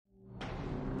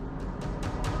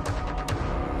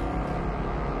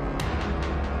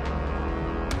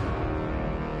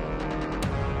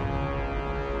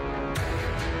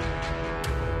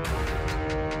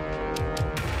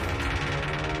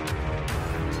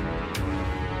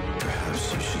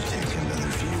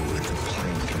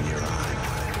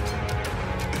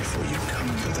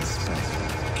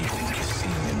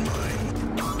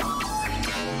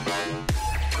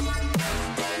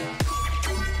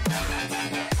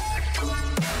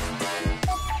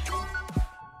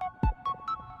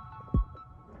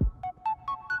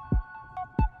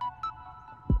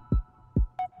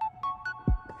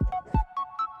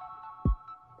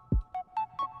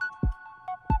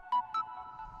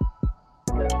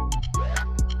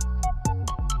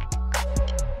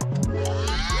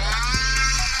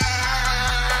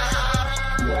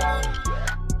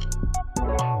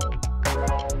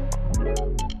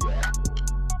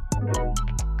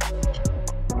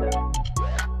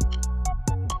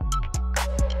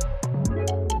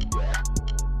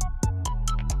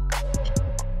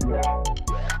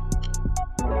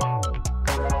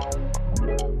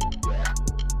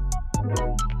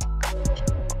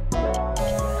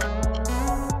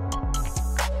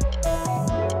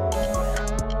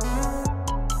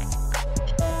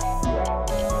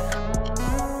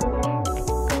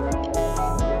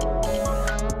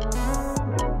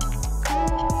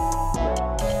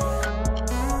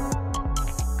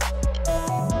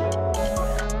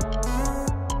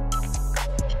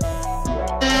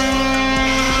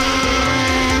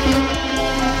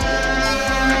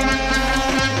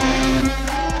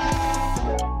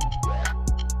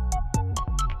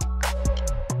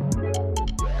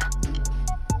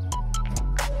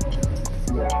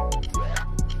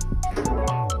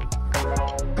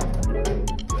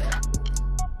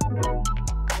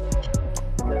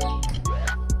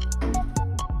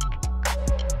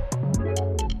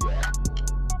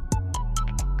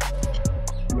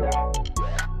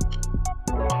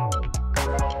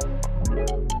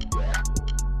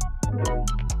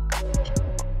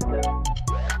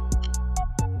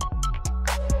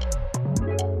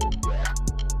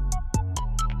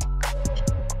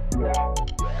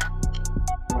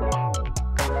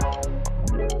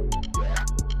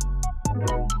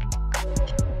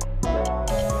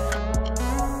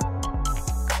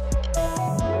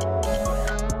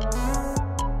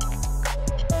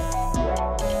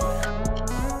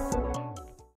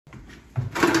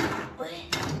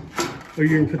Oh,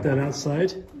 you're gonna put that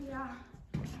outside? Yeah.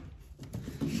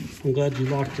 I'm glad you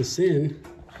locked us in.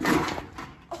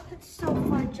 Oh, it's so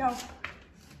fun, jump.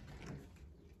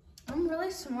 I'm really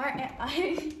smart and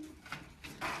I'm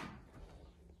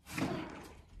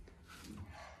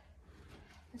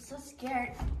so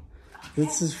scared.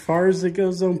 That's as far as it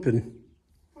goes open.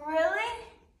 Really?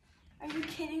 Are you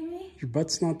kidding me? Your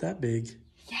butt's not that big.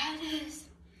 Yeah, it is.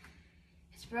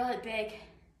 It's really big.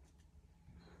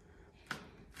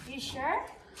 You sure?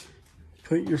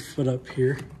 Put your foot up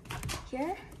here.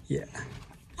 Here? Yeah.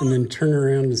 And then turn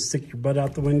around and stick your butt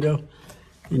out the window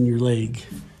and your leg.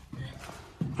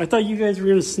 I thought you guys were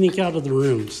going to sneak out of the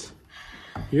rooms.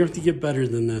 You have to get better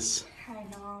than this. I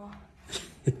know.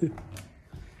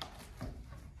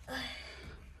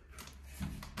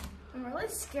 I'm really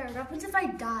scared. What happens if I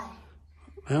die?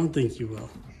 I don't think you will.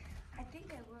 I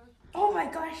think I will. Oh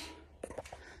my gosh.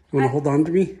 You want to hold on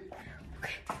to me?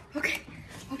 Okay.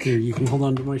 Here, you can hold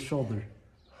on to my shoulder.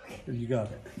 Here, you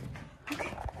got it.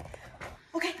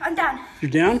 Okay, I'm down. You're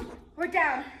down? We're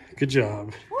down. Good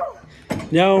job. Woo.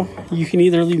 Now, you can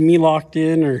either leave me locked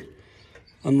in or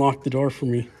unlock the door for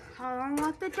me. I'll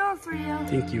unlock the door for you.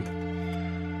 Thank you.